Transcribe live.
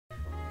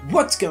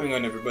What's going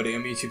on, everybody?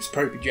 I'm YouTube's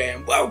popeyJN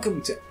and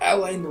welcome to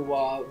LA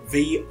Noire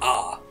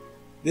VR.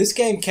 This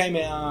game came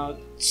out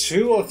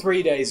 2 or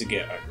 3 days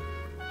ago.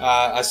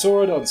 I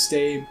saw it on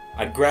Steam,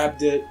 I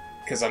grabbed it,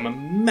 because I'm a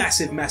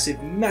massive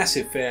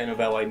fan of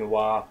LA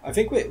Noire. I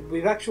think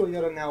we've actually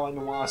got an LA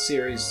Noire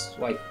series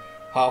like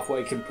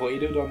halfway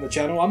completed on the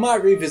channel. I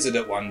might revisit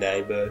it one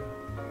day, but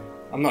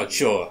I'm not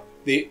sure.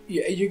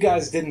 You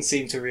guys didn't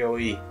seem to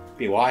really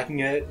be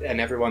liking it,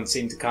 and everyone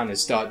seemed to kind of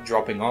start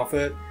dropping off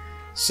it.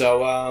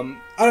 So, I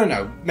don't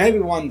know, maybe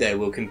one day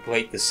we'll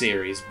complete the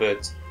series,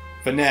 but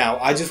for now,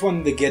 I just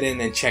wanted to get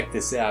in and check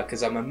this out,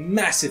 because I'm a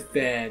massive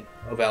fan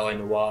of LA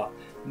Noire,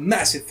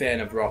 massive fan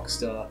of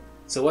Rockstar,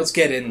 so let's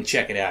get in and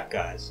check it out,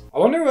 guys. I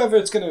wonder whether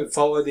it's going to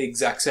follow the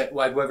exact set,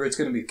 like whether it's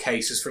going to be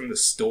cases from the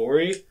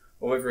story,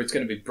 or whether it's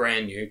going to be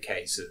brand new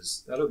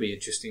cases. That'll be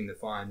interesting to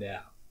find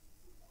out.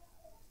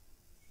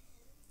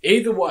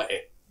 Either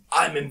way,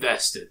 I'm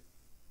invested.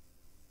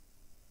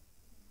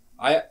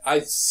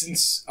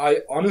 Since I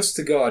honest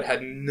to God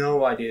had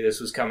no idea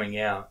this was coming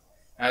out.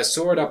 And I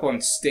saw it up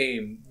on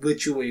Steam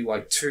literally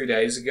like 2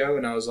 days ago,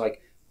 and I was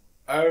like,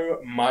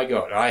 oh my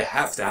God, I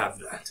have to have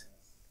that.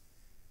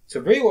 So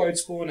reload,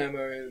 spawn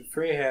ammo,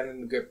 free hand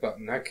and the grip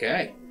button.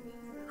 Okay.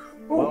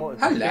 Oh, well,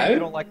 it's hello. You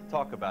don't like to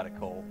talk about it,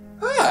 Cole.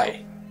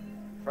 Hi.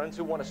 Friends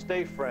who want to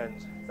stay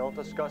friends don't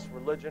discuss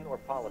religion or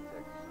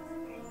politics.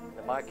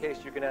 In my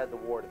case, you can add the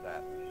war to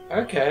that.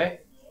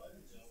 Okay.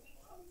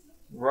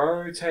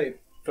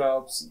 Rotate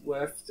Phelps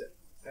left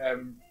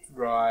and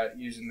right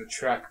using the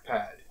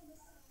trackpad.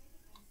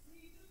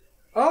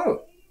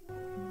 Oh!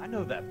 I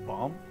know that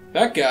bum.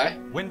 That guy.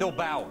 Wendell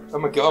Bowers. Oh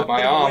my God,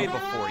 my arm.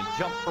 Before he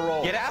jumped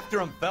parole. Get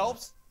after him,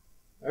 Phelps.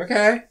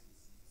 Okay.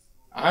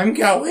 I'm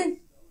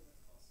going.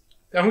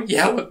 Don't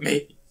yell at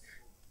me.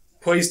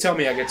 Please tell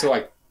me I get to,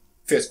 like,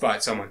 fist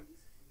fight someone.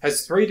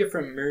 Has 3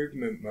 different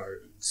movement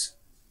modes.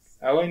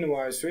 LA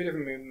Noire has 3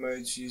 different movement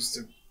modes. Use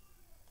the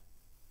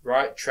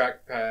right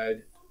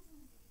trackpad.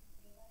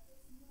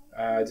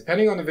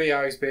 Depending on the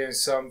VR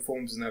experience, some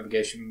forms of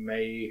navigation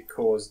may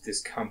cause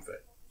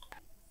discomfort.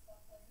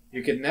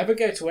 You can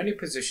navigate to any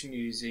position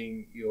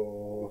using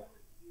your...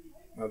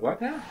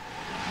 what now?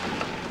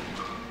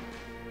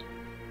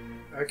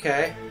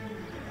 Okay.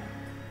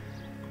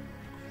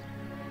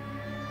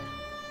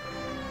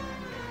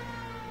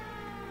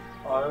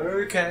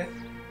 Okay.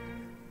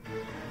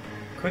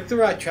 Click the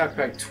right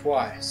trackpad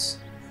twice.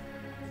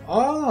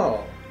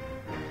 Oh!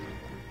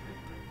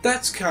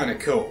 That's kinda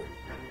cool.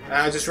 And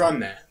I'll just run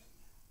there.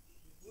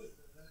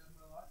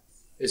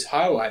 It's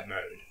highlight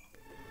mode.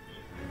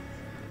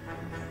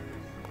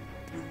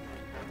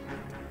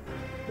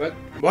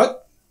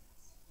 What?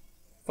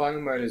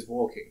 Final mode is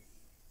walking.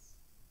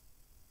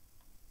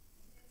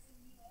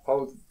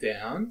 Hold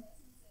down.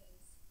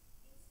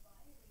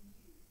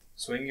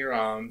 Swing your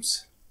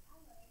arms.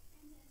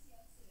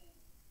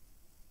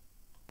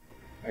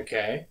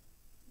 Okay.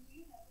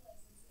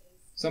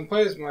 Some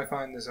players might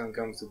find this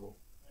uncomfortable.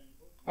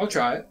 I'll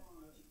try it.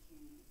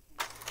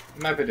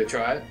 I'm happy to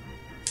try it.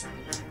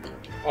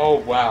 Oh,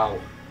 wow.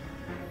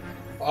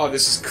 Oh,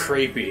 this is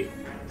creepy.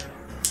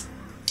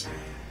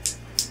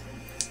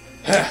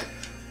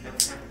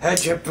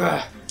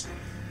 Hejapa.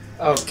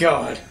 Oh,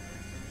 God.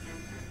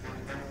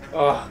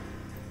 Oh.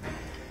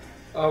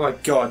 Oh, my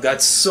God.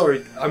 That's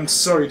so... I'm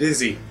so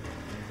dizzy.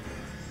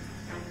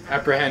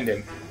 Apprehend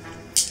him.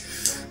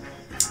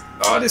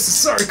 Oh, this is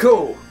so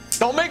cool.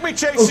 Don't make me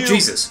chase you! Oh,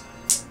 Jesus.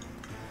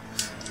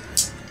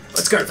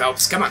 Let's go,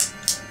 Phelps. Come on.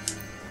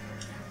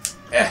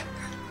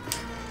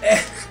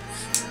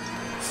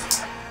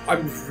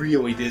 I'm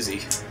really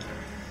dizzy.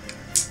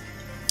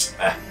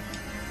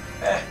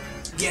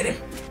 Get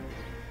him.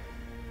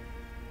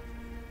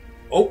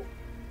 Oh.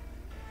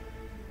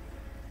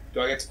 Do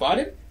I get to fight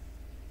him?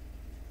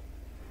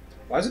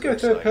 Why does it go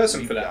third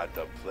person for that? Got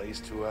the place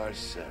to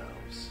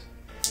ourselves.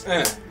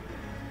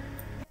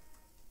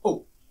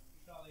 Oh.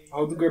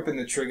 Hold the grip and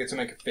the trigger to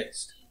make a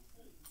fist.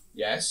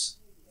 Yes.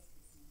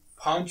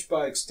 Punch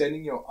by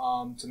extending your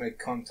arm to make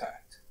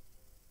contact.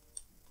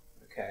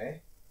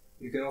 Okay.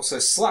 You can also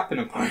slap an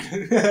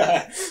opponent.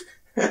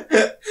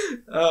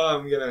 Oh,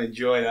 I'm gonna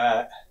enjoy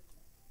that.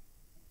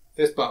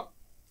 Fist bump.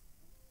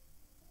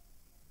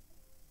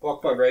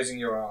 Block by raising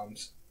your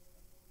arms.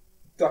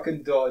 Duck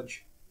and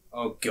dodge.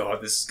 Oh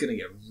God, this is gonna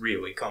get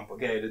really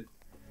complicated.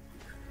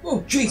 Oh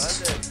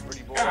Jesus!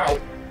 Ow!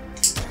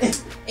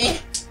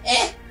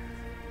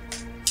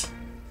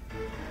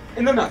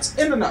 In the nuts!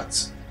 In the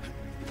nuts!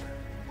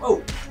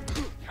 Oh!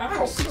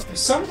 Ow!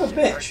 Son of a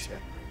bitch!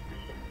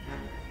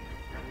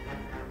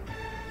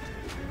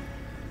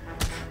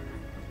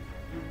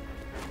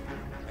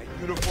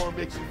 Uniform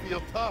makes you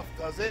feel tough,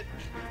 does it?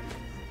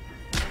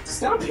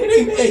 Stop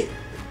hitting me!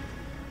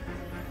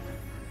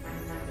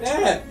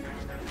 Yeah.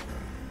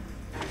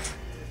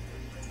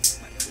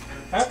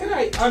 How can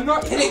I? I'm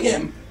not hitting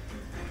him!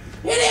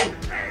 Hit him!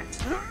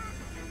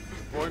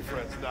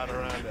 Boyfriend's not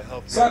around to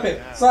help. Slap him!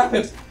 Slap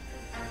him!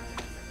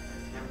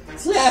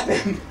 Slap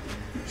him!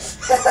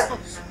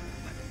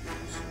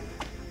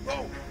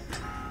 Oh.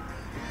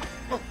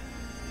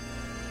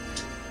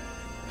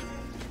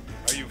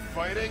 you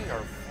fighting or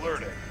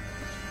flirting?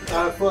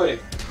 Flirting.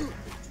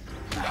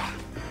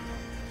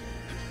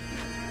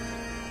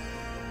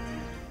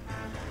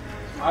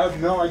 I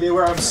have no idea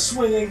where I'm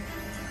swinging.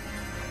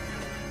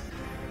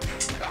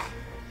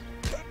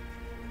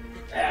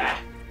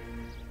 Ah.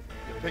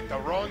 You picked the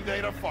wrong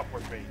day to fuck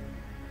with me.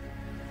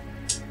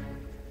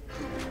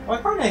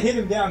 Why can't I hit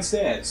him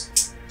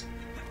downstairs?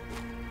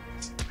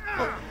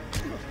 Come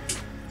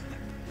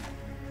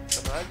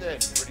on then,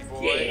 pretty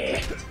boy.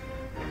 Yeah.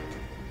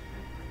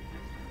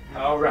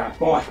 Alright,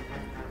 boy.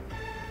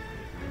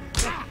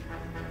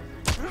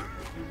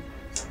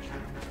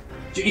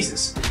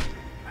 Jesus.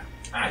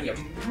 Ah, you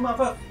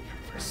mother.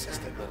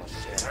 Persistent little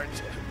shit, aren't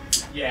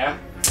you? Yeah.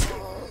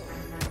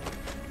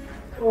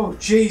 Oh,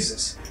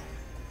 Jesus.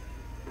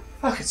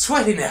 Fucking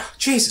sweaty now.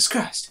 Jesus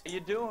Christ. How you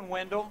doing,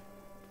 Wendell?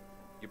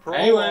 Your Hey,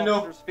 parole Wendell.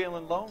 officer's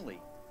feeling lonely.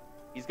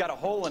 He's got a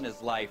hole in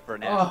his life for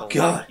an Oh, asshole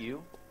God. like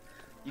you.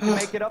 You can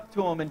make it up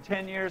to him in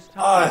 10 years'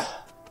 time.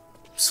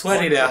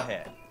 Sweaty Watch now.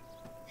 ahead.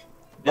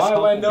 This Bye, hunk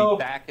will Wendell. be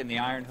back in the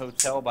Iron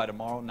Hotel by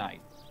tomorrow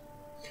night.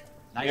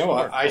 Nice You know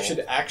what? work, I Cole. should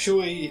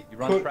actually You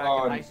run put track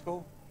in high on.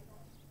 school?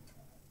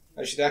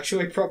 I should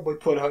actually probably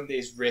put on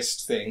these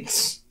wrist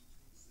things.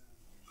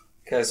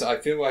 Because I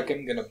feel like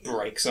I'm gonna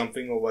break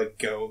something or let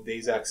go of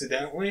these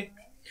accidentally.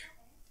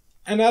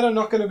 And that are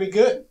not gonna be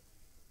good.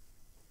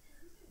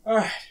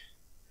 Alright.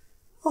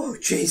 Oh,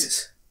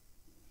 Jesus.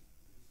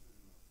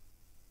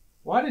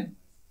 Aren't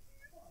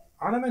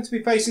I meant to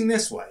be facing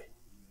this way?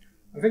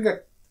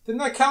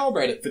 Didn't I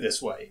calibrate it for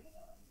this way?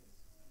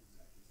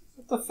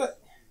 What the fuck?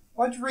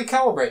 Why'd you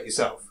recalibrate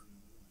yourself?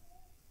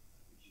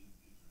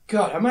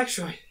 God,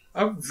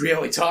 I'm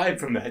really tired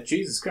from that.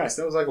 Jesus Christ,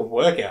 that was like a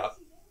workout.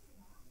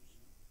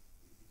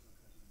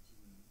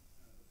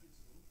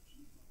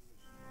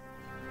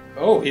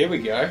 Oh, here we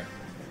go.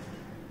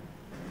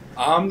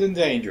 Armed and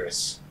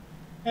dangerous.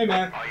 Hey,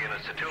 man. All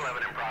units to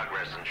 211 in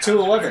progress and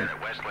 211.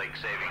 at Westlake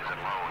Savings and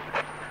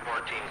Loan.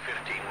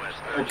 1415 West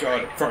 3rd Oh,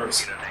 God, it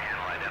froze. Unit to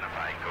handle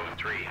identified code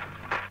 3.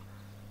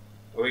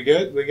 Are we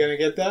good? We gonna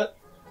get that?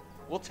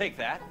 We'll take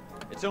that.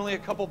 It's only a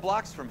couple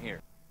blocks from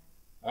here.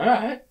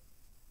 Alright.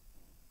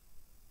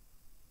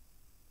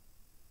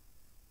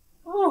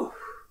 Oh.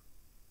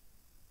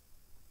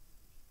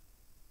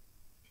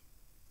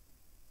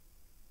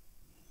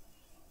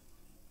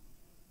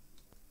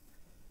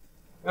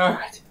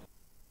 Alright.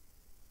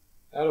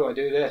 How do I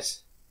do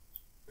this?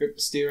 Grip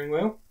the steering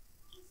wheel?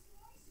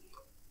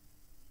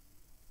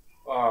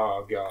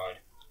 Oh, God.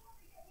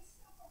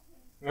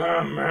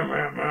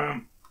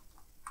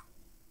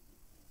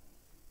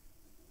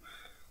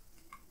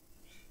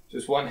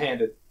 Just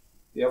one-handed.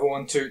 The other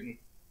one tooting.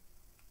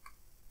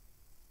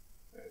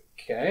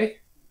 Okay.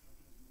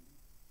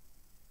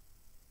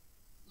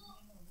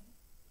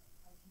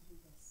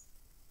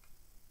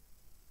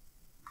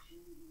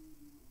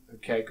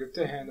 Okay, grip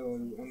the handle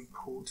and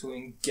pull to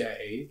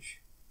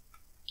engage.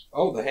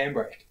 Oh, the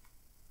handbrake.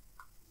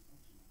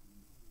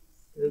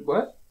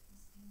 What?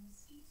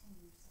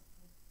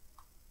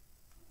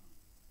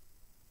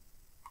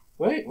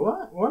 Wait,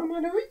 what? What am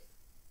I doing?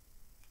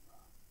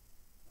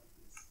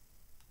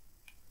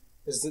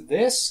 Is it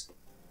this?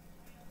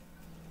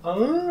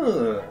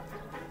 Ah.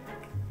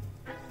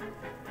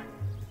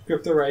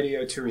 Grip the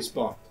radio to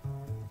respond.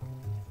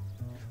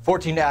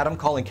 14 Adam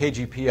calling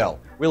KGPL.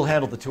 We'll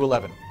handle the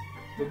 211.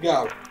 We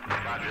go.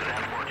 Roger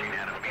that. 14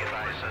 Adam. Be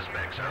advised,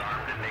 suspects are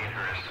armed and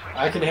dangerous.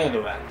 I can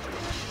handle that.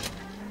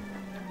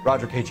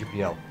 Roger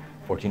KGPL.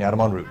 14 Adam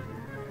en route.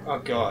 Oh,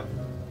 God.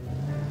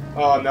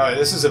 Oh, no,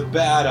 this is a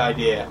bad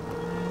idea.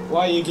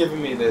 Why are you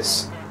giving me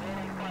this?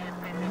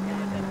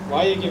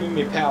 Why are you giving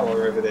me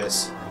power over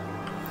this?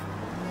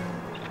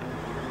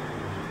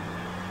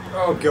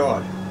 Oh,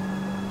 God.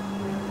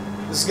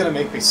 This is gonna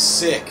make me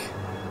sick.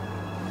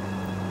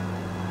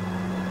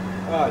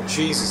 Oh,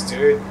 Jesus,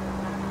 dude.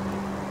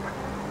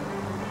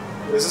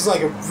 This is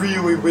like a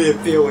really weird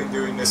feeling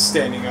doing this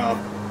standing up.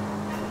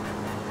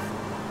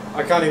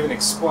 I can't even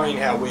explain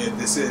how weird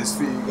this is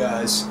for you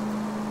guys.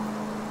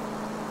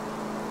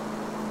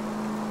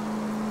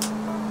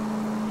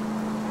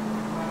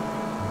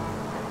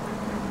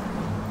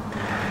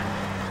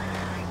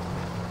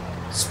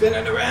 Spin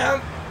it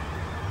around.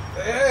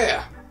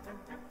 Yeah.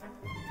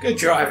 Good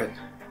driving.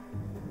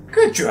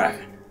 Good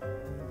driving.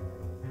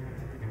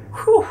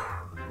 Whew.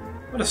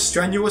 What a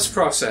strenuous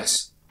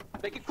process.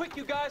 Make it quick,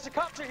 you guys. The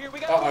cops are here. We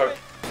got Uh-oh.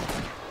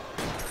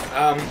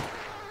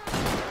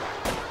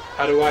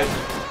 How do I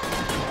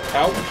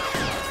help?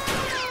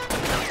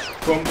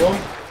 Boom, boom.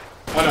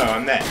 Oh no,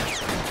 I'm there.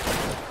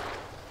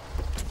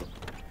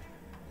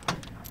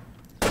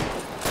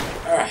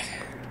 Alright.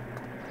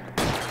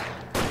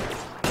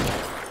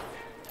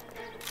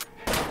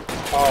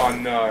 Oh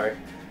no.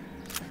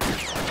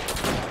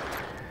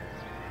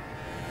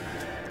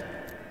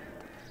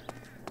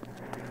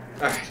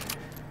 Alright.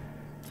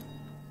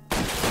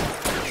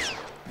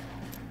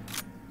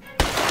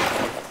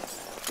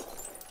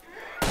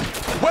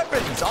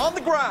 Weapons on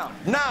the ground,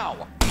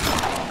 now!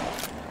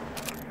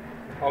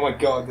 Oh my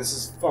god, this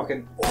is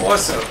fucking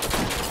awesome.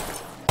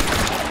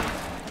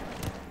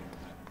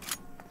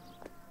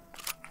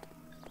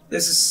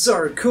 This is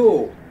so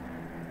cool.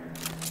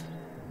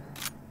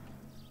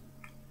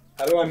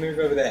 How do I move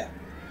over there?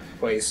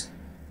 Please.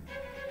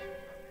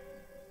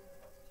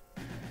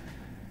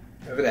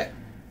 Over there.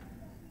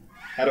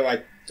 How do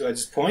I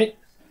just point?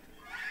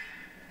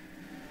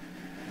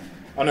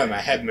 Oh no, my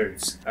head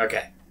moves.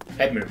 Okay.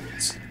 Head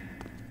movements.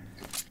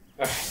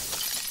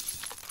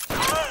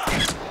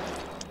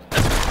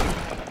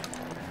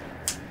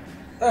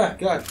 Oh,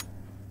 God.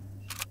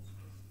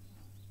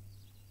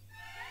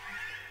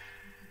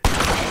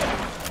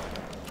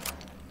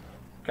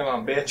 Come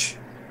on, bitch.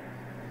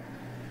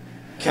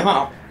 Come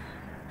on.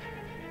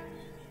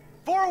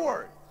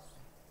 Forward!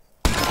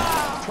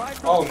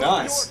 Oh,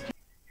 nice.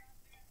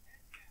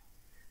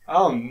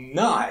 Oh,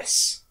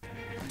 nice.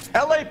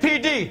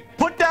 LAPD,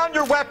 put down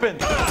your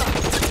weapons! Ow.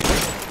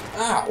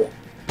 Ah.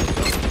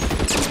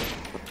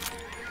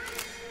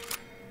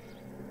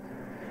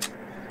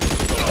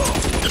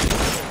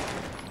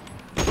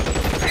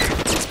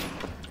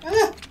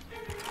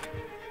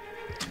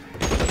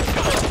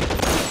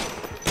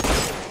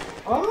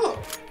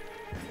 Oh.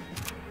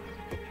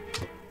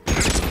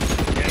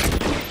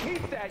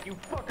 Keep that, you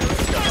fucker!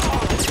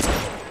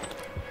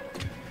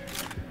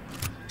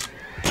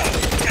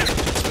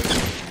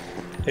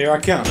 Here I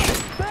come.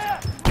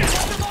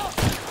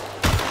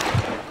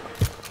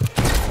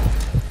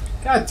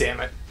 God damn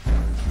it.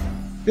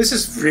 This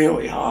is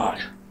really hard.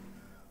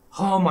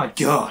 Oh my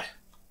god.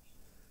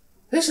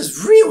 This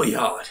is really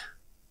hard.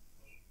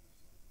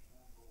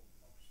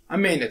 I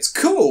mean, it's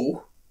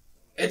cool.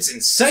 It's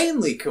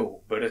insanely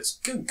cool, but it's,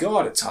 good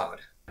god, it's hard.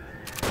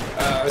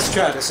 Let's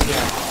try this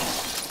again.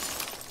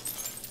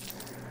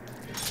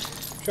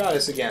 Try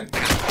this again.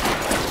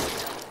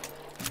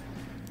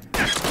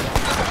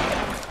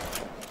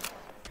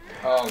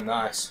 Oh,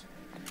 nice.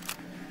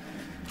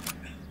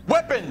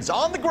 Weapons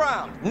on the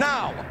ground,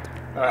 now!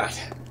 Alright.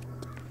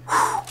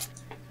 Try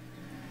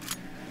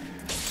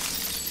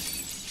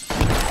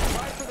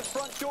for the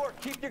front door,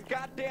 keep your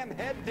goddamn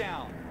head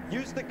down.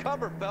 Use the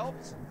cover,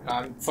 Phelps.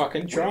 I'm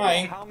fucking We don't know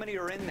trying. how many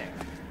are in there?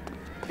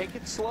 Take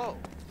it slow.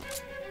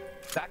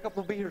 Backup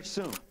will be here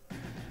soon.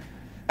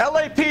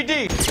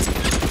 LAPD!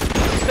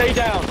 Stay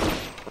down.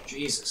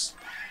 Jesus.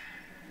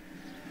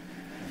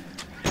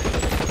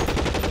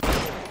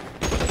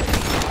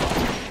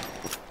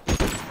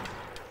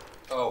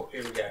 Oh,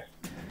 here we go.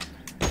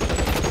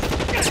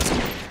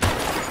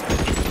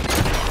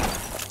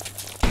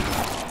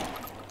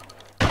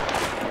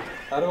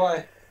 How do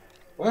I...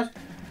 What?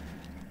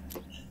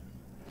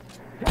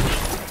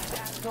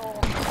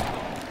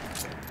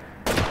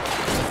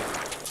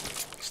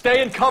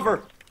 Stay in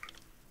cover.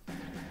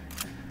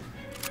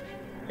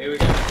 Here we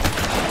go.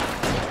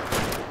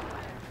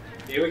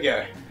 Here we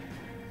go.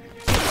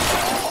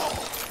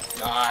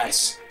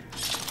 Nice.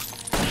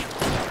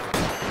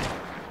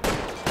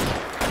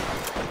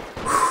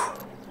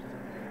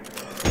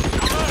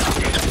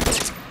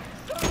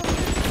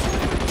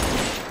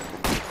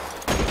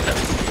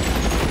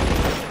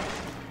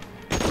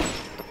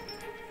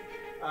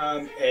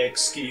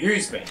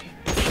 Excuse me.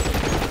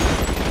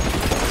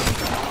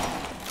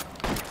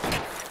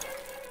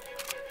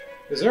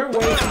 Is there a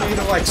way for me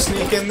to, like,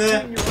 sneak in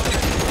there?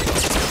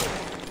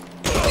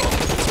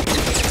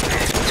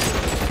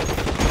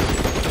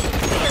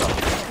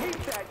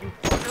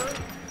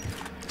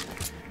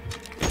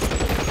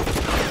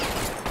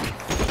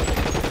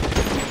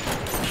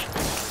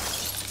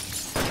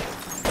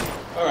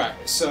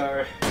 Alright,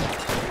 so...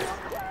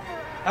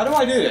 how do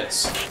I do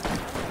this?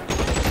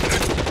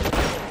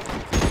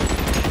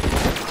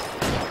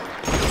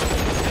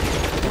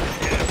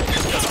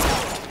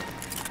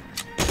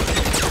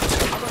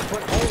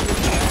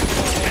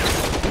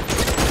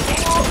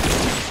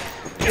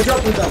 I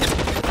dropped me down.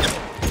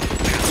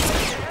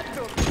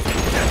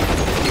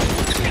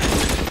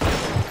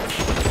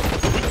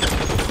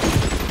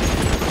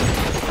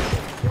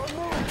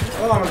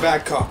 Oh, I'm a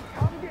bad cop.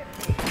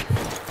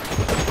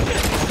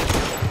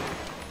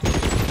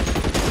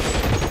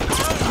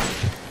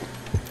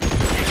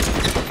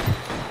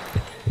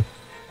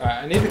 Alright,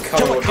 I need to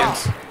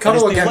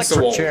cuddle against the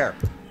wall. Chair.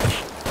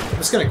 I'm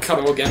just gonna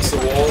cuddle against the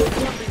wall.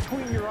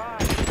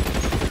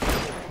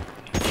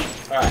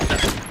 Alright.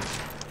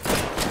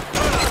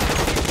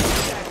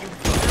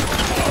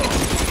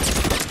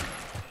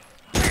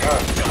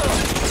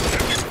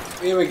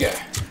 Here we go.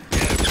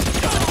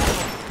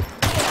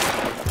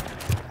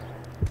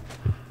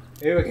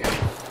 Here we go.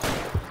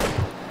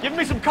 Give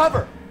me some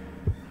cover.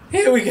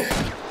 Here we go.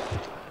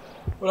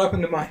 What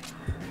happened to my...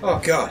 oh,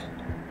 God.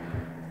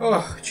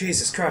 Oh,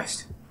 Jesus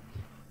Christ.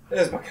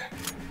 There's my gun.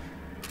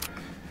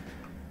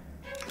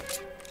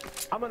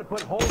 I'm gonna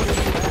put holes in you,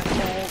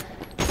 asshole.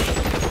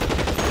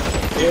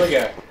 Here we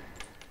go.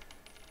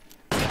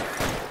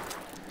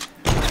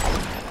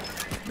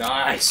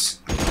 Nice.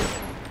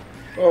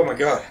 Oh, my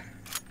God.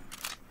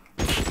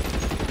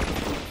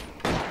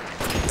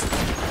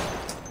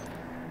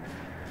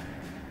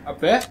 Up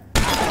there?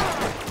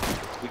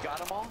 We got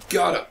them all?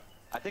 Got him.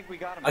 I think we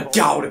got them. I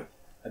got him.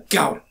 I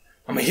got him.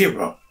 I'm a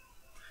hero.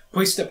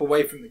 Please step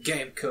away from the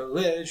game.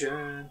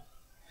 Collision.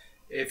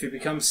 If you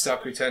become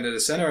stuck, return to the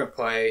center of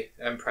play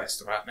and press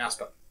the right mouse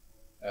button.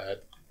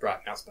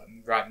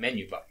 Right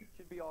menu button.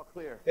 Should be all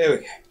clear. There we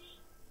go.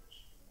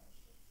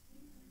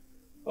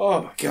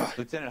 Oh my god.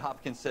 Lieutenant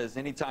Hopkins says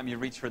anytime you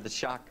reach for the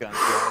shotgun,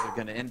 you're either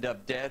going to end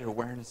up dead or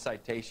wearing a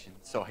citation.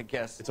 So I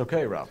guess It's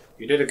okay, Ralph.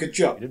 You did a good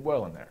job. You did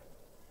well in there.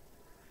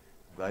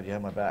 I'm glad you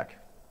had my back.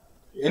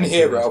 In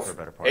here, I'll Ralph. see you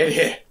for a better part. In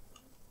here.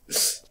 In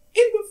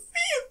the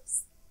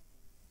fields.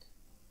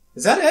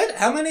 Is that it?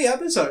 How many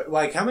episodes?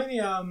 Like, how many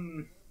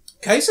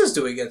cases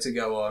do we get to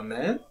go on,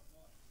 man?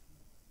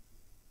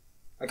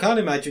 I can't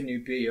imagine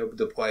you'd be able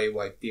to play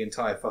like the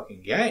entire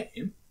fucking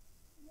game.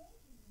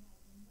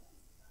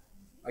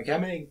 Like, how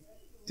many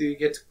do you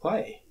get to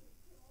play?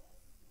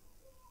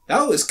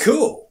 That was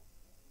cool.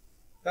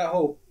 That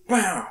whole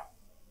wow.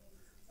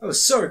 That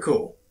was so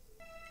cool.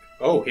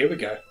 Oh, here we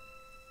go.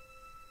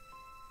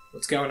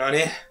 What's going on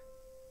here?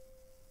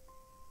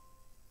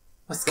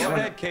 What's Go going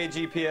ahead,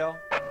 KGPL.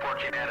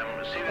 14 Adam,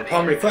 receiving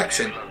Upon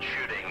reflection. on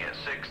shooting at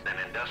 6th and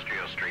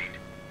Industrial Street.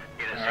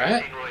 Unit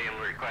Alright. 16 William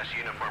requests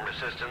uniform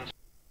assistance.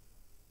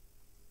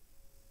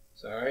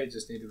 Sorry,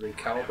 just need to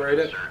recalibrate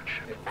it. Search.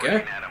 There we 14 go.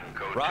 Adam,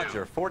 code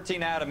Roger.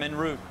 14 Adam en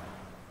route.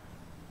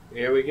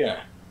 Here we go.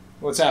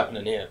 What's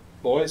happening here,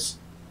 boys?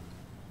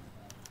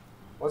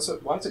 Why is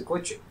it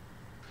glitching?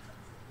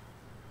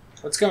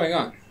 What's going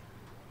on?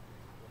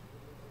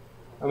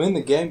 I'm in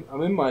the game.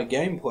 I'm in my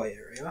gameplay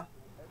area.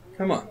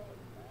 Come on.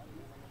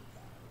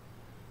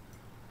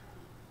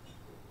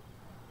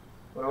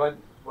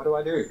 What do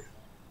I do?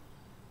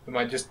 Am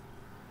I just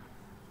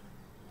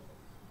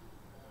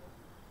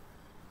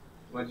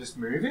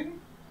moving?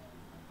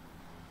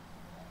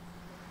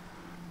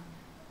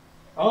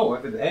 Oh,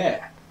 over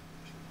there.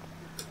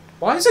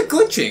 Why is it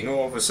glitching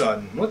all of a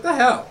sudden? What the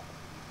hell?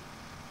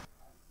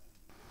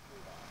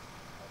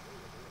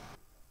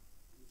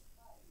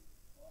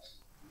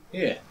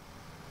 Here.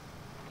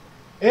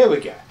 Here we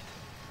go.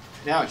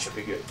 Now it should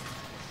be good.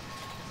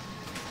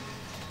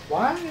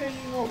 Why are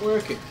you not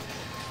working?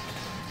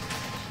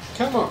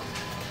 Come on.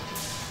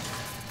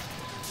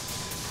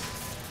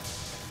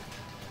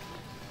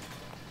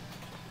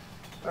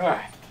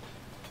 Alright.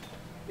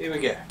 Here we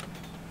go.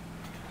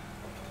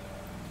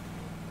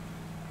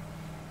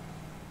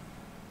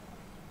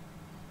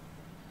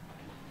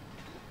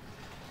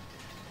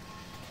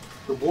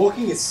 The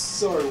walking is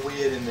so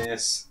weird in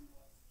this.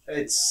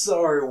 It's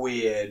so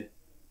weird.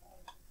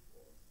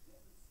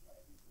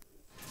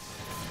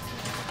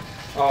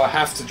 Oh, I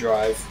have to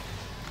drive.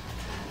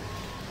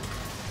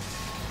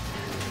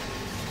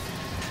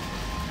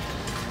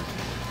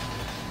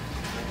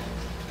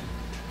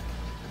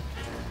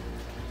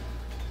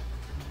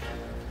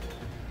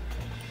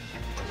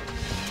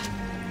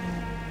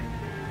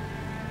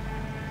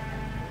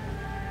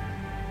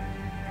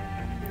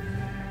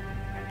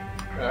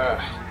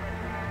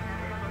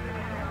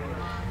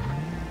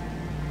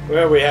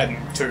 Where are we heading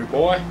to,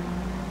 boy?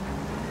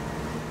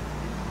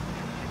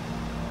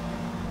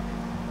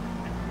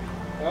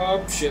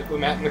 Oh shit, we're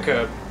mounting the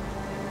curb.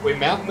 We're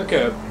mounting the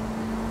curb.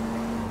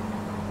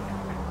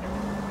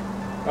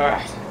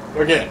 Alright,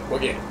 we're good, we're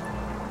good.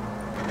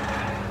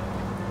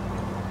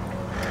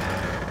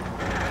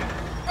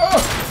 Oh!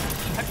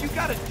 Have you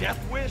got a death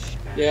wish?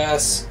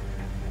 Yes.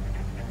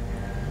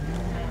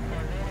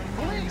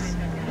 Police!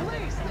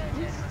 Police!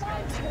 He's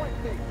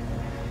sideswiped me!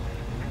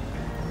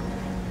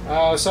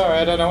 Oh, sorry,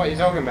 I don't know what you're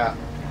talking about.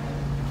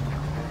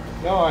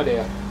 No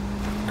idea.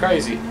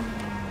 Crazy.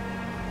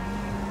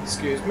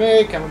 Excuse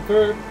me, coming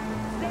through.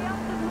 Stay off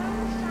the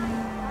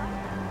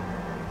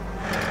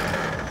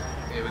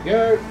moonshine, Here we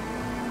go.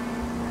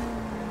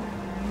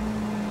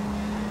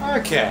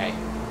 Okay.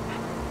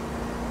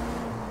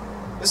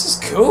 This is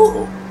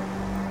cool.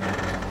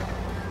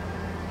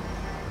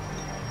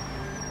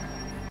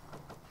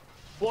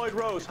 Floyd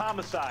Rose,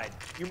 homicide.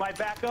 You might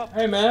back up?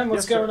 Hey man,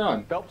 what's Yes, sir. going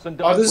on? Phelps and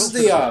Oh, Doug this is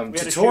Wilson. the We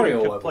had a shooting tutorial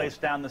took level. place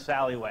down this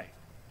alleyway.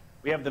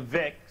 We have the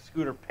Vic,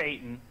 Scooter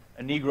Payton,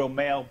 a Negro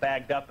male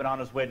bagged up and on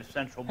his way to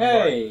Central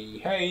Park.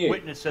 Hey, you.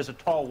 Witness says a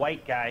tall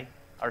white guy,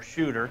 our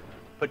shooter,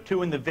 put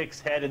two in the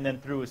Vic's head and then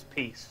threw his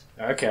piece.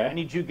 I Okay.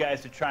 need you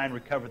guys to try and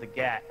recover the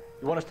gat.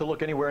 You want us to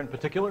look anywhere in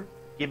particular?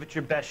 Give it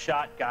your best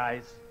shot,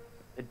 guys.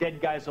 The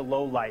dead guy's a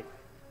lowlife.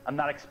 I'm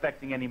not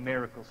expecting any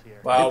miracles here.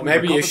 Well, Did we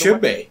maybe you recover the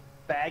should weapon? be.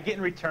 Bag it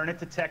and return it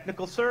to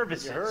technical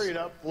services. You hurry it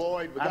up,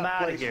 Floyd. We got I'm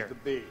outta places here. to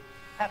be.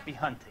 Happy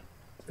hunting.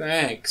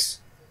 Thanks,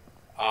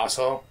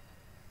 asshole.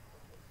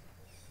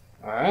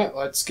 Alright,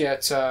 let's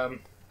get,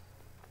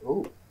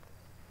 Ooh.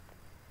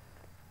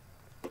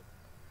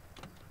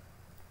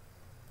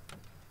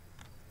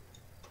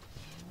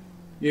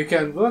 You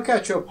can look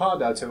at your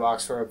partner to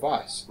ask for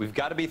advice. We've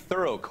got to be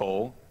thorough,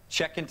 Cole.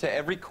 Check into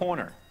every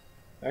corner.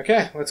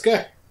 Okay, let's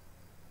go.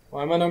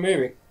 Why am I not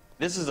moving?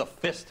 This is a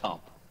fist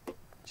hump.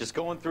 Just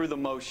going through the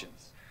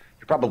motions.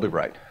 You're probably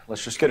right.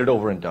 Let's just get it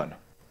over and done.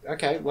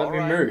 Okay, let All me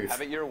right, move.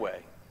 Have it your way.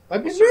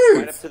 Let me We'll search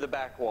right up move! to the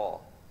back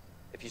wall.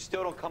 If you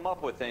still don't come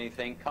up with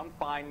anything, come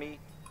find me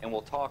and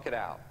we'll talk it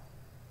out.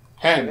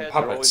 Two Hand heads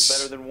are always puppets.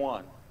 better than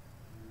one.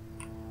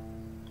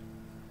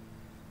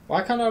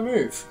 Why can't I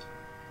move?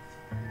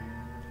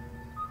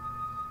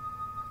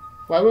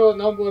 Why will it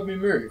not let me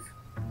move?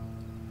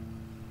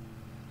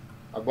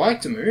 I'd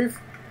like to move.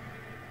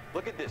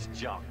 Look at this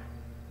junk.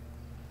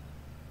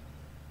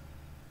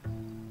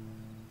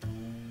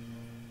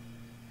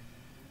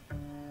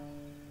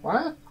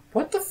 What?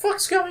 What the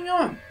fuck's going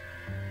on?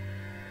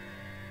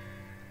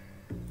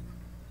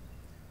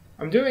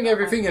 I'm doing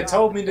everything it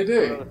told me to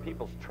do. Other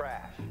people's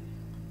trash.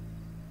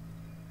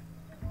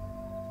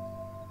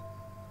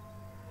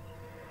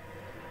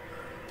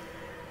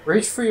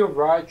 Reach for your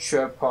right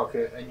shirt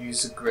pocket and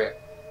use the grip.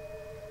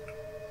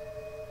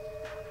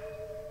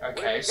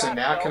 Okay, so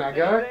now can I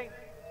go?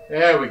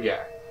 There we go.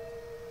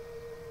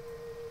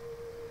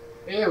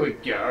 There we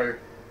go.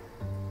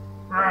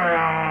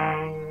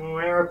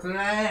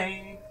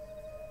 Airplane.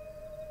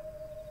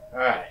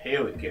 Alright,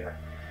 here we go.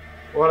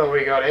 What have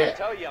we got I here?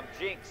 tell you, I'm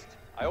jinxed.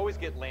 I always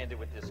get landed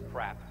with this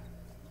crap.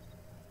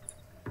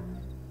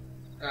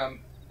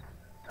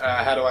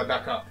 How do I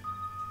back up?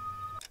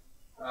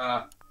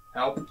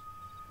 Help.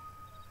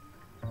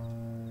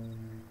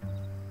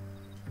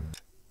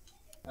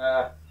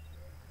 We're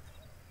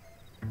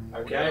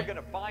Okay. never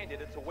gonna find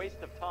it. It's a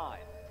waste of time.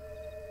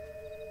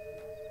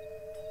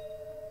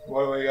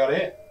 What do we got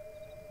here?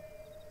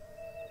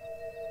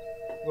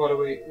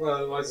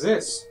 What's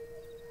this?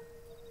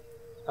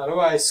 How do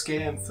I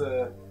scan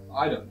for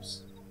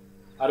items?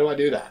 How do I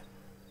do that?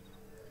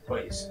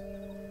 Please.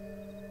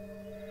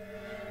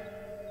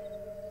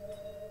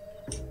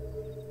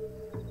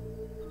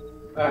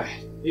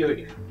 Alright, here we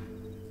go.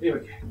 Here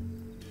we go.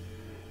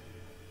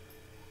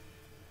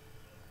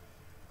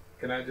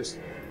 Can I just...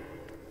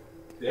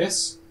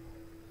 This?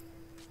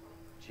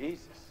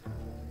 Jesus.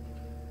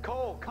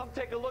 Cole, come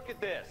take a look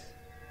at this.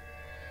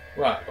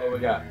 What do we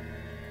got?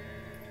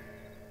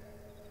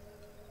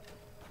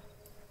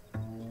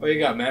 What you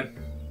got, man?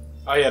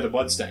 Oh yeah, the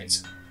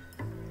bloodstains.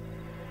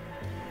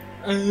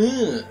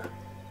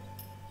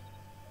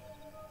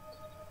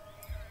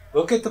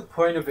 Look at the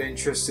point of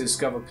interest to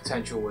discover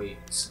potential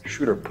leads.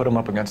 Shooter put him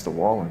up against the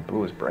wall and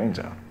blew his brains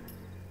out.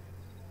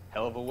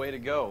 Hell of a way to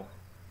go.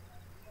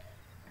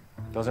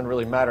 Doesn't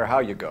really matter how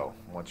you go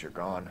once you're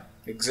gone.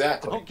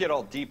 Exactly. Don't get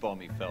all deep on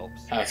me,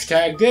 Phelps.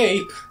 Hashtag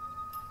deep.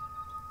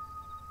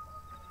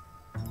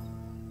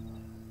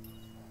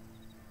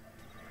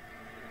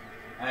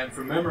 And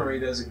from memory,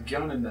 there's a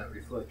gun in that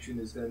reflection,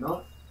 is there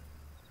not?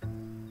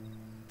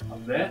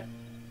 Up there?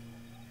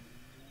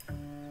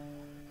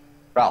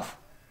 Ralph,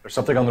 there's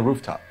something on the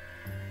rooftop.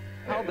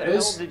 How the There it hell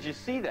is. did you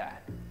see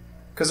that?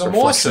 Because It's a I'm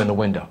reflection in awesome. the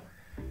window.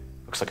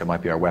 Looks like it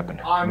might be our weapon.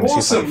 I'm gonna see if I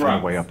awesome, can find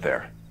Ralph. a way up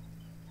there.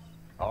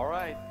 All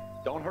right,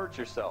 don't hurt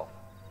yourself.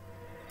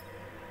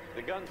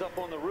 The gun's up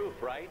on the roof,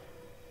 right?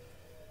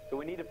 So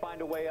we need to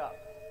find a way up.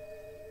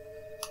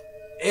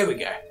 Here we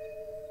go.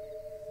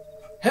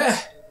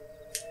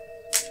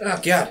 Oh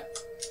god.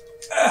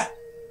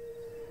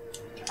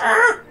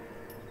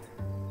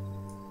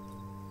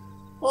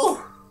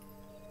 Oh.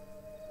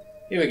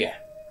 Here we go.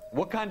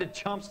 What kind of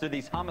chumps do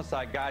these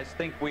homicide guys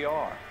think we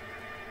are?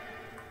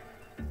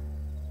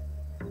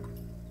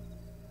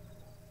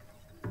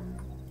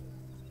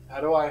 How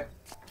do I...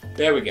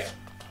 There we go.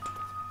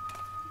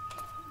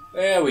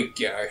 There we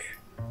go.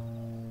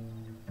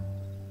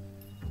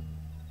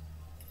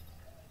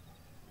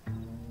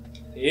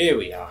 Here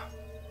we are.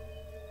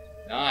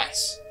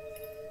 Nice.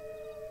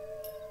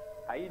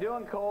 How you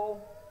doing, Cole?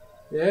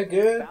 Yeah,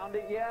 good. Found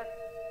it yet?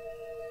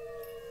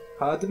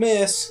 Hard to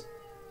miss.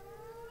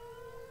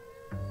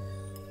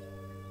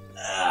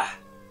 Ah.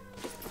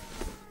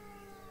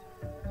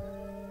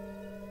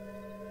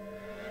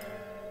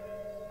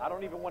 I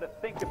don't even want to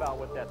think about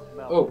what that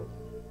smells. Oh.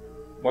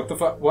 What the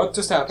fuck? What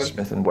just happened?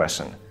 Smith &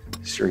 Wesson,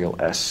 serial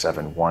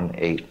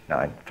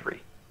S71893.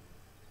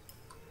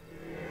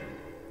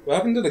 What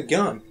happened to the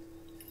gun?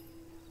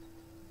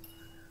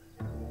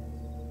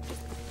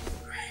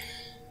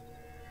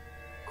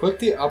 Click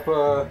the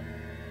upper...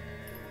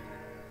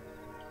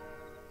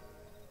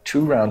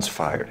 2 rounds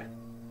fired.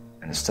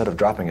 And instead of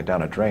dropping it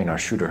down a drain, our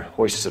shooter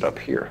hoists it up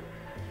here.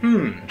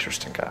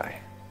 Interesting guy.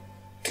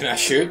 Can I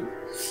shoot?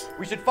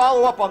 We should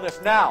follow up on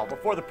this now,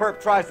 before the perp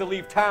tries to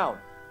leave town.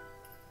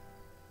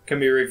 Can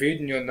be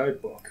reviewed in your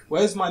notebook.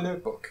 Where's my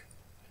notebook?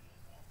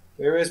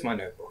 Where is my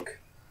notebook?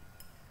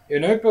 Your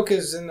notebook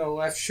is in the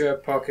left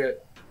shirt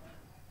pocket.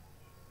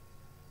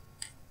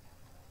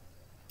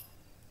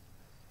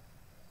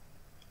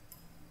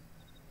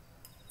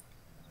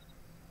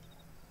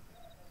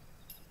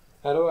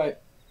 How do I...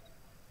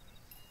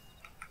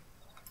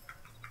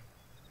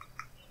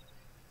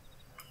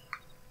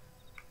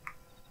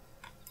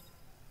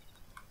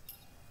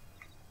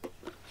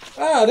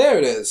 Ah, there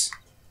it is.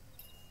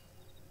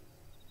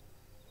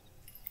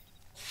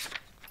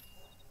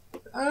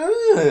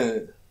 Ah.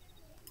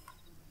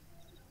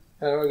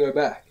 How do I go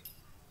back?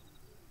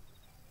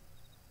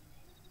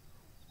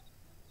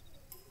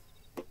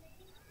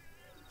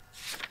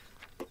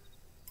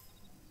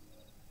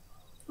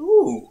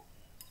 Ooh.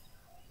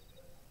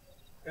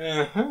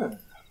 Uh-huh.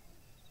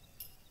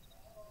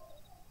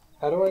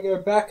 How do I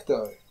go back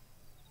though?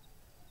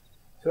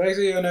 So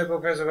exit your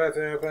notebook, press the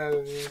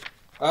button.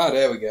 Ah,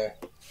 there we go.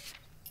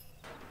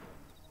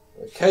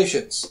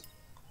 Locations.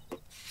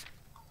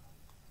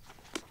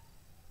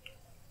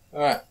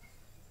 Alright.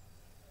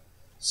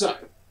 So.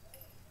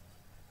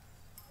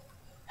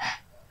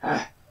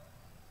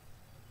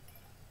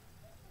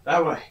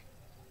 That way.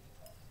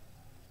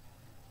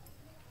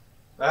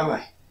 That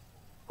way.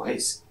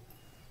 Please.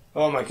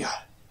 Oh my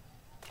god.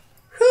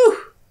 Whew!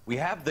 We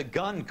have the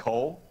gun,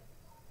 Cole.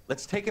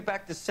 Let's take it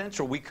back to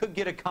Central. We could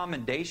get a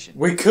commendation.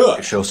 We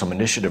could. Show some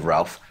initiative,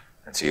 Ralph,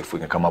 and see if we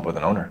can come up with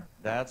an owner.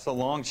 That's a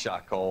long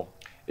shot, Cole.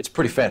 It's a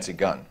pretty fancy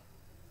gun.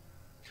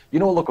 You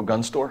know a local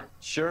gun store?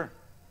 Sure.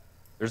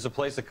 There's a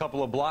place a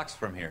couple of blocks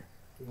from here.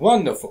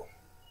 Wonderful.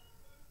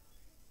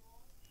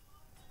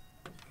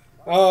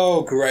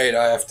 Oh, great,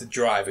 I have to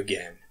drive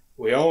again.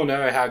 We all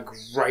know how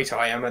great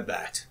I am at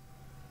that.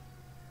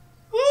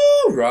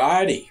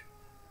 Alrighty.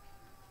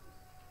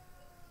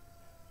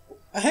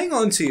 Hang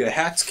on to your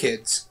hats,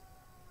 kids.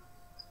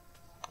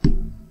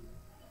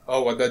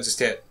 Oh, what did I just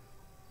hit?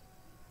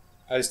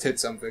 I just hit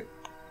something.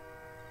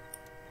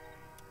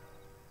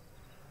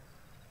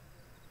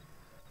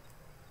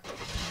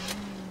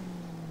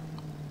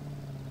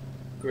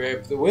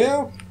 Grab the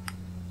wheel.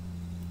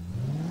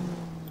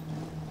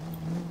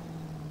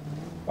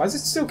 Why is it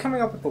still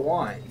coming up with the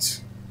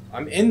lines?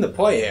 I'm in the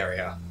play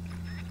area.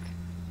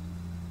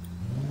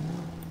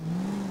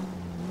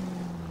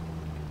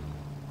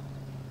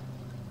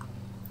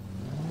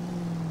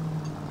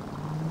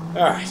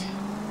 Alright.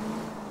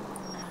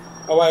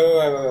 Oh,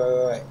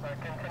 wait.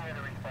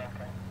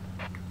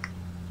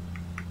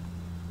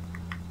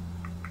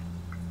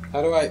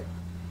 How do I...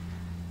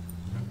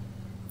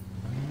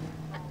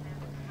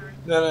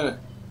 No.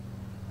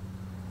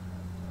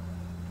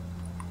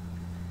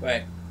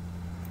 Wait.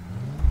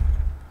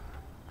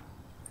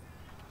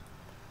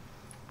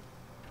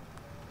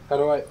 How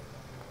do I...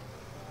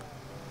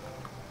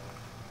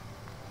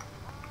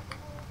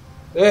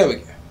 There we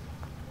go.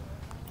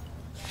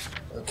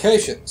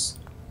 Locations.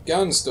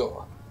 Gun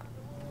store.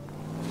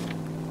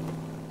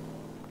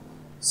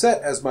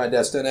 Set as my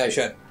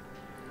destination.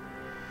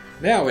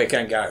 Now we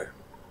can go.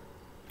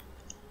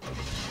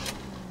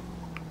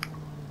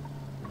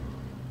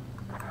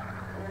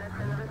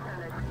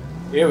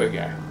 Here we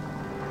go.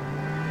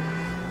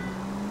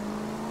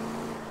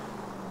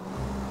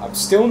 I'm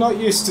still not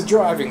used to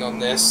driving on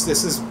this.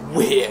 This is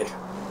weird.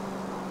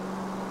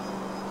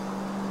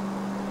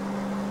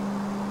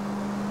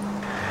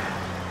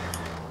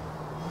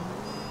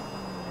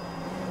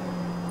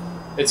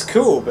 It's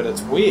cool, but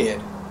it's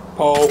weird.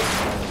 Paul.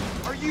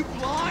 Are you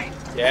blind?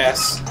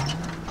 Yes.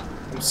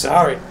 I'm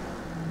sorry.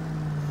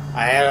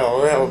 I had a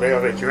little bit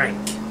of a drink.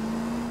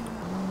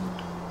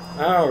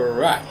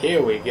 Alright,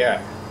 here we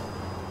go.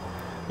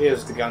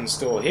 Here's the gun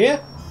store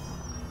here.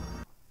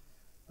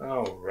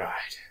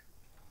 Alright.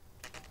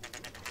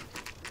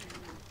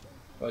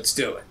 Let's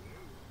do it.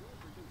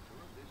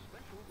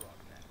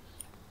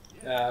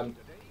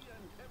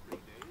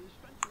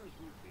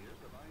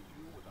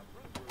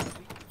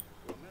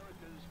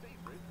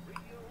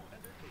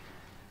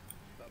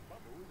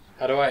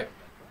 How do I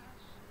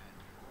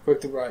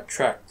click the right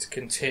track to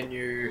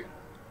continue?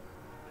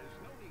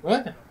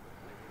 What?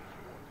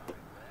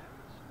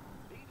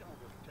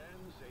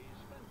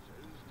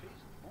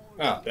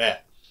 Oh, there.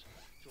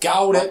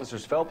 Got it.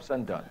 Officers Phelps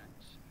and Dunn.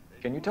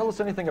 Can you tell us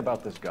anything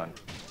about this gun?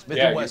 Smith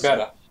Yeah, and you Wesson.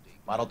 better.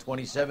 Model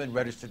 27,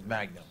 registered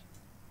Magnum.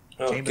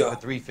 Oh, Chamber God.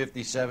 for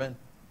 357,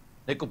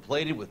 nickel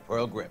plated with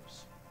pearl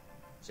grips.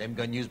 Same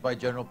gun used by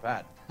General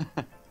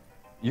Patton.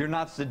 You're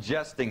not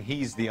suggesting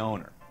he's the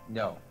owner.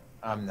 No,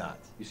 I'm not.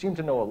 You seem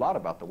to know a lot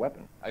about the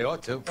weapon. I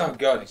ought to. Oh,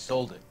 God. I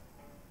sold it.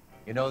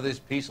 You know, this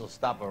piece will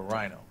stop a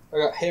rhino. I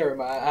got hair in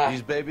my eye.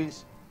 These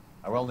babies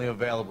are only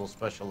available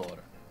special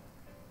order.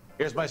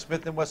 Here's my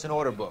Smith & Wesson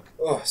order book.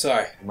 Oh,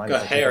 sorry. Mind Got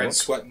if I take hair a and look?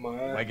 sweat in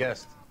my eye. My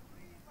guest.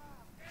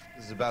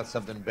 This is about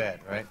something bad,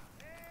 right?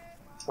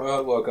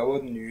 Well, look, I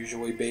wouldn't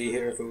usually be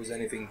here if it was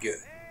anything good.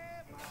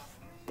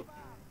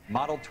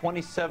 Model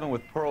 27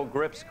 with pearl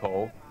grips,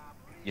 Cole.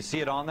 You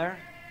see it on there?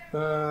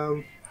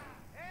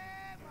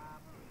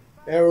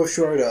 Errol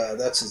Schroeder,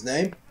 that's his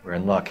name. We're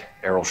in luck.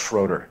 Errol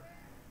Schroeder,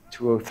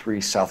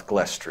 203 South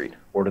Glass Street.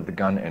 Ordered the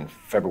gun in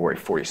February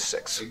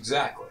 46.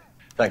 Exactly.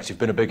 Thanks, you've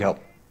been a big help.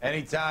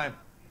 Anytime.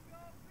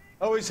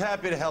 Always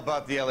happy to help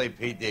out the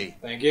LAPD.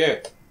 Thank you.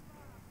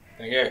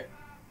 Thank you.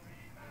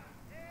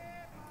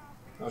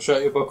 I'll show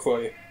you a book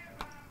for you.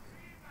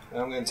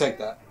 And I'm going to take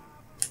that.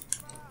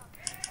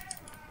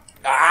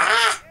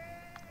 Ah!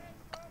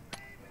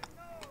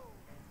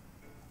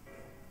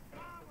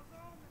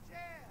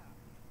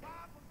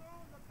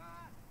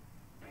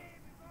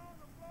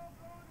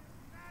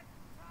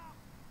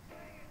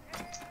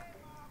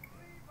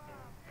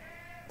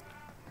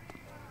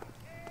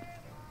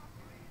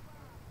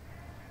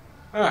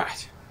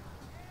 Alright.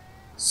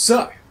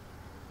 So,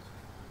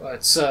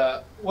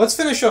 let's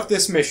finish off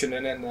this mission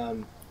and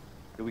then,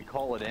 Do we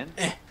call it in?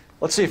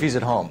 Let's see if he's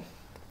at home.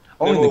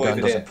 Then Owning we'll the gun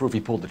leave it doesn't in. prove he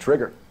pulled the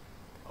trigger.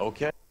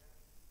 Okay.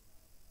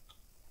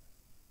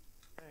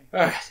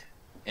 Alright.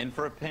 In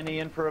for a penny,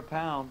 in for a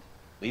pound.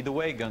 Lead the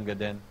way, Gunga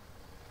Din.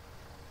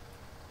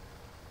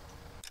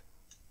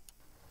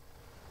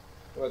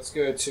 Let's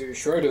go to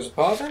Schroeder's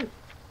apartment.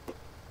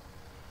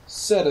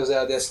 Set as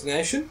our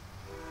destination.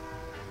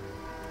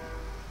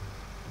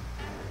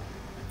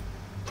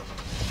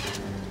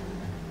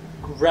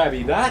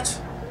 Grabby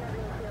that.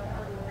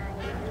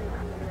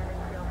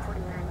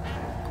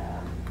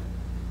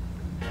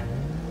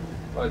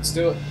 Let's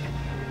do it.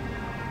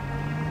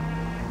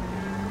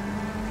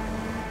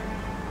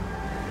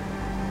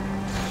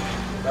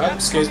 Oh,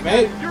 excuse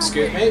me.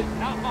 Excuse me.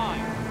 Not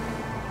mine.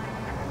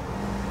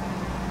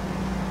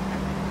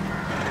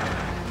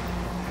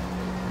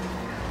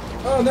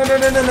 Oh, no, no,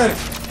 no, no, no.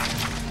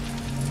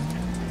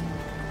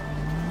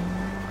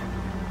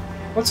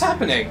 What's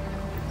happening?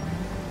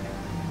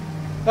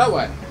 That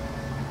way.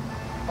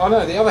 Oh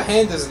no, the other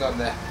hand isn't on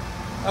there.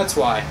 That's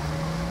why.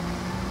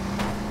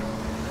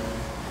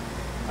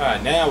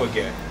 Alright, now we're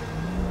good.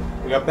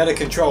 We got better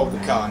control of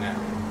the car now.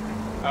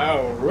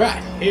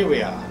 Alright, here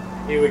we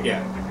are. Here we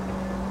go.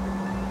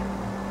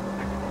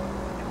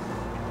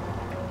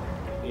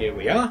 Here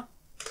we are.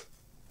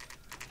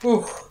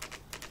 Whew.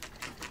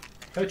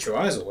 Hurt your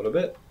eyes a little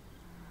bit.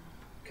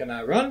 Can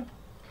I run?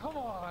 Come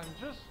on,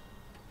 just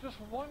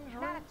one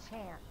drink. Not a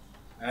chance.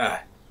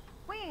 Ah.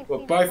 We ain't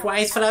Look seen both enough.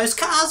 ways for those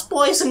cars,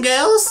 boys and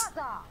girls. Buzz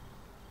off.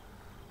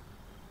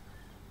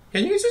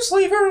 Can you just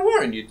leave her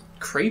alone, you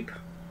creep?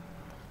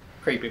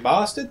 Creepy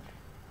bastard.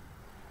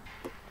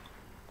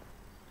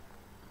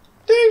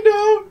 Ding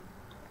dong!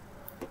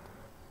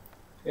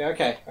 Yeah,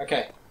 okay,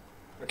 okay.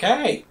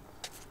 Okay!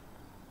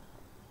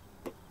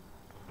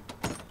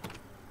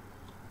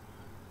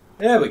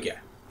 There we go.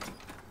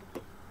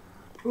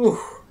 Ooh,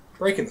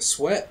 breaking the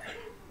sweat.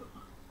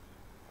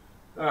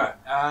 Alright,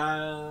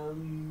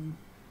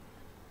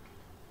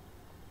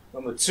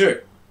 number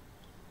 2.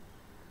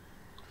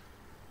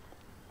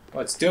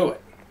 Let's do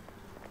it.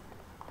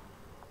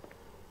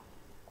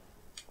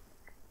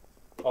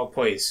 Oh,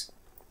 please.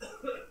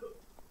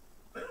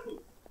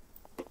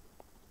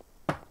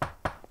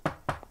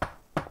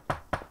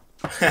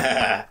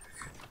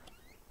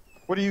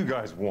 What do you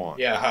guys want?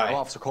 Yeah, hi. I'm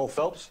Officer Cole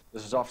Phelps.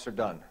 This is Officer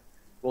Dunn,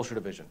 Wilshire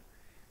Division.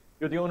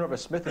 You're the owner of a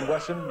Smith &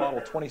 Wesson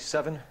Model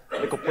 27,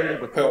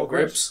 nickel-plated with Pearl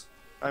grips.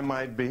 I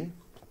might be.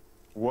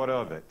 What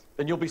of it?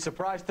 Then you'll be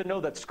surprised to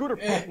know that Scooter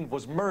Payton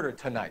was murdered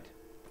tonight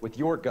with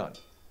your gun.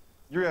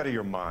 You're out of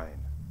your mind.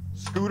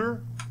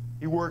 Scooter?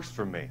 He works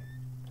for me.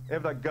 I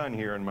have that gun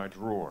here in my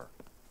drawer.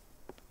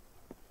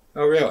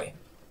 Oh, really?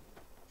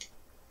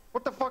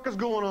 What the fuck is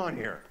going on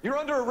here? You're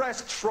under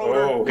arrest,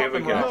 Schroeder. Oh, here we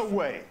go. No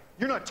way.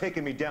 You're not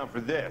taking me down for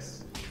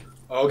this.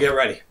 Oh, get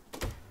ready.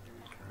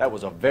 That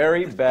was a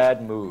very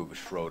bad move,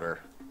 Schroeder.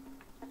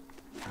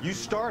 You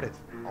started.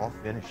 I'll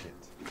finish it.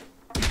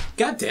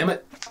 God damn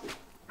it.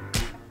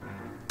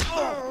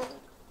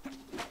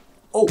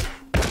 Oh.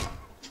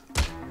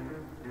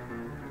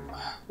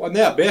 What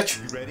now,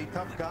 bitch? You ready,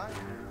 tough guy?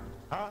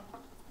 Huh?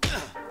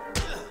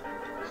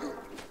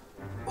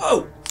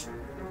 Whoa!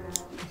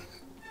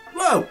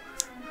 Whoa!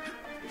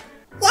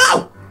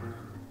 Whoa!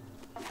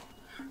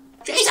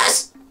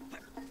 Jesus!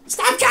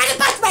 Stop trying to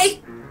punch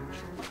me!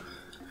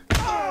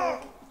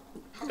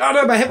 Oh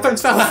no, my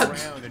headphones fell out!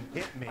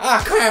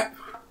 Ah, crap!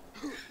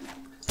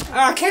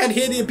 I can't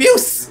hear the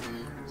abuse!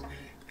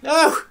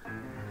 No!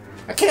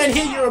 I can't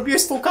hear your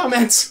abuseful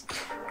comments!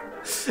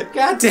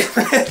 God damn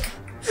it!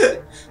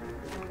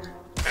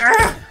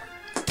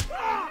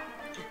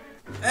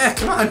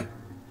 Come on!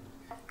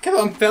 Come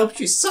on, Phelps,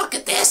 you suck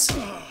at this!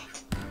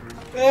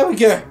 There we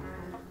go!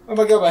 Oh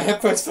my god, my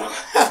headphones fell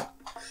out!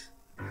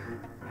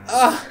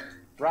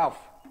 Ralph,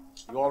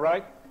 you all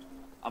right?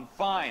 I'm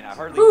fine. I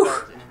hardly Whew.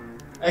 felt it.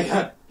 Hang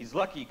on. He's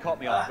lucky he caught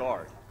me off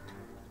guard.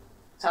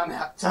 Time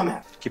out, time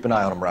out. Keep an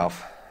eye on him,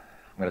 Ralph.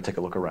 I'm gonna take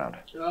a look around.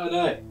 Oh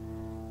no.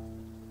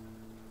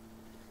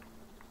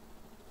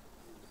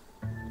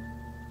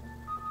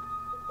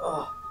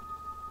 Oh.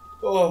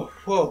 Oh,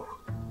 whoa.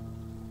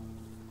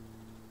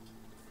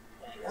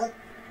 Hang on.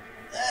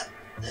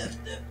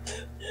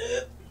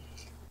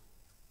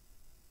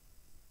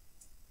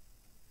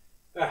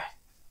 Alright.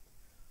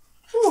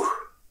 Whew.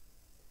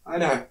 I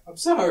know. I'm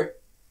sorry.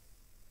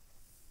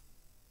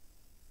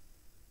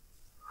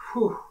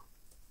 Whew.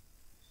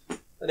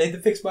 I need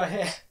to fix my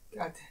hair.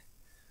 God,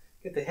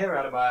 get the hair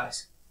out of my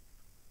eyes.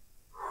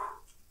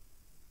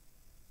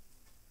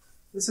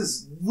 This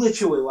is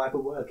literally like a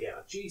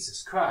workout.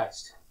 Jesus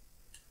Christ.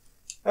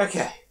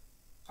 Okay.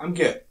 I'm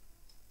good.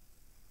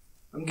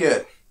 I'm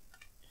good.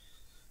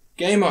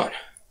 Game on.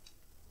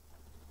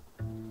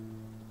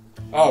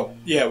 Oh,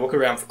 yeah, look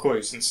around for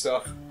clues and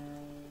stuff.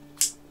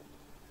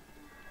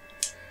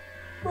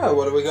 Well,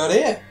 what do we got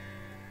here?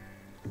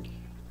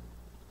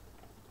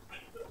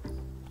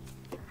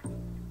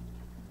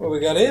 What we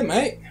got here,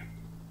 mate?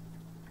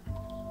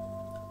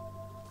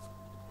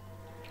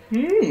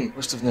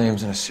 List of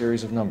names and a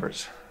series of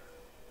numbers.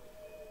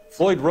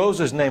 Floyd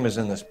Rose's name is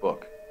in this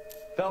book.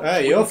 Phelps,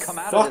 Hey, we you're can come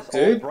out of fucked,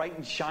 this all dude. bright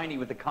and shiny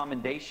with a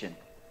commendation.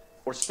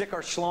 Or stick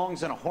our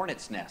schlongs in a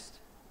hornet's nest.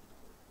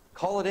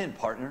 Call it in,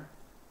 partner.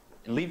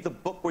 And leave the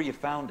book where you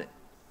found it.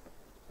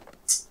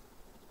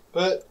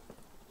 But...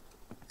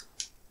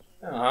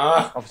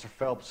 Ah. Officer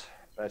Phelps,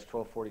 Badge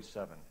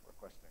 1247,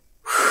 requesting.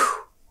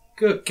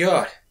 Good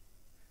God.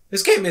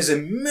 This game is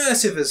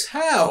immersive as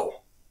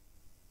hell.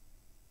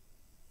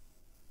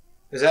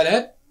 Is that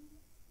it?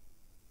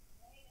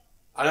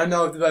 I don't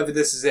know if whether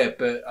this is it,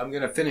 but I'm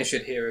going to finish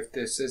it here if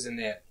this isn't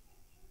it.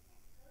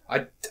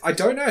 I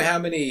don't know how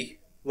many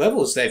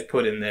levels they've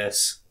put in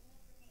this,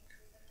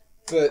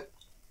 but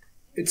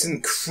it's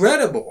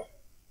incredible.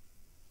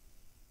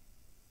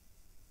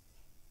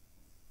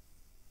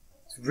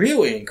 It's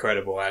really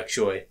incredible,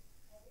 actually.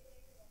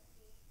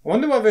 I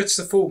wonder whether it's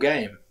the full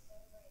game.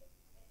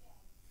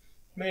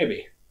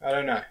 Maybe. I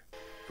don't know.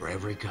 For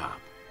every cop,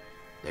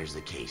 there's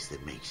the case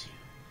that makes you.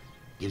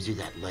 Gives you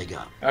that leg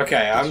up.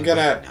 Okay, I'm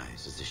gonna...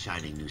 As the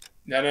shining new...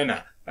 No.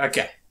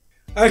 Okay.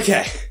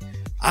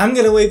 I'm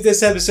gonna leave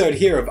this episode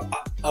here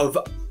of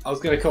I was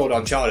gonna call it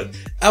Uncharted.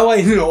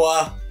 LA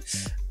Noire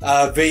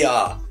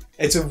VR.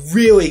 It's a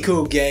really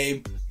cool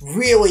game.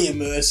 Really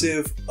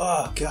immersive.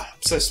 Oh god,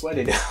 I'm so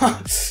sweaty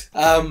now.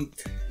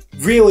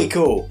 Really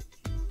cool.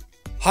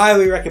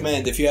 Highly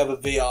recommend if you have a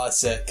VR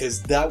set,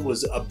 because that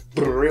was a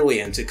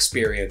brilliant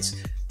experience.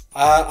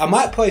 I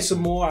might play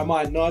some more, I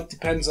might not,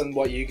 depends on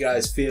what you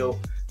guys feel,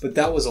 but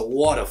that was a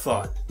lot of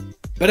fun.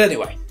 But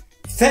anyway,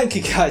 thank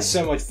you guys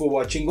so much for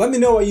watching. Let me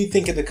know what you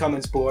think in the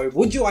comments below.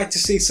 Would you like to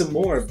see some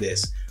more of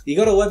this? You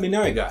gotta let me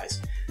know,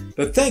 guys.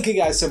 But thank you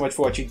guys so much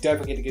for watching. Don't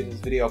forget to give this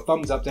video a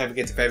thumbs up. Don't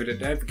forget to favorite it.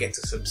 Don't forget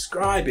to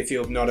subscribe if you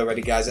have not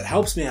already, guys. It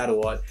helps me out a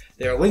lot.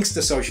 There are links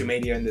to social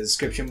media in the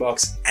description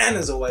box. And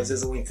as always,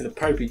 there's a link to the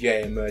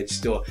popeyJN merch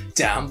store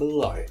down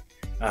below.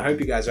 I hope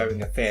you guys are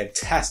having a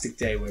fantastic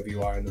day wherever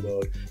you are in the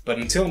world. But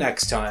until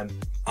next time,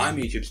 I'm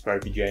YouTube's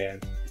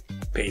popeyJN.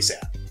 Peace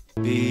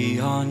out.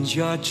 Beyond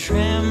your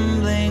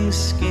trembling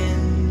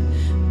skin,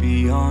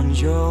 beyond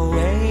your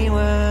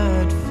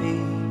wayward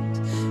feet,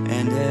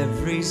 and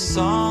every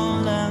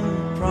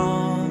solemn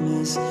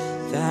promise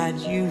that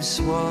you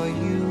swore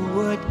you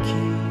would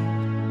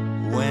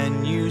keep,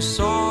 when you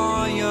saw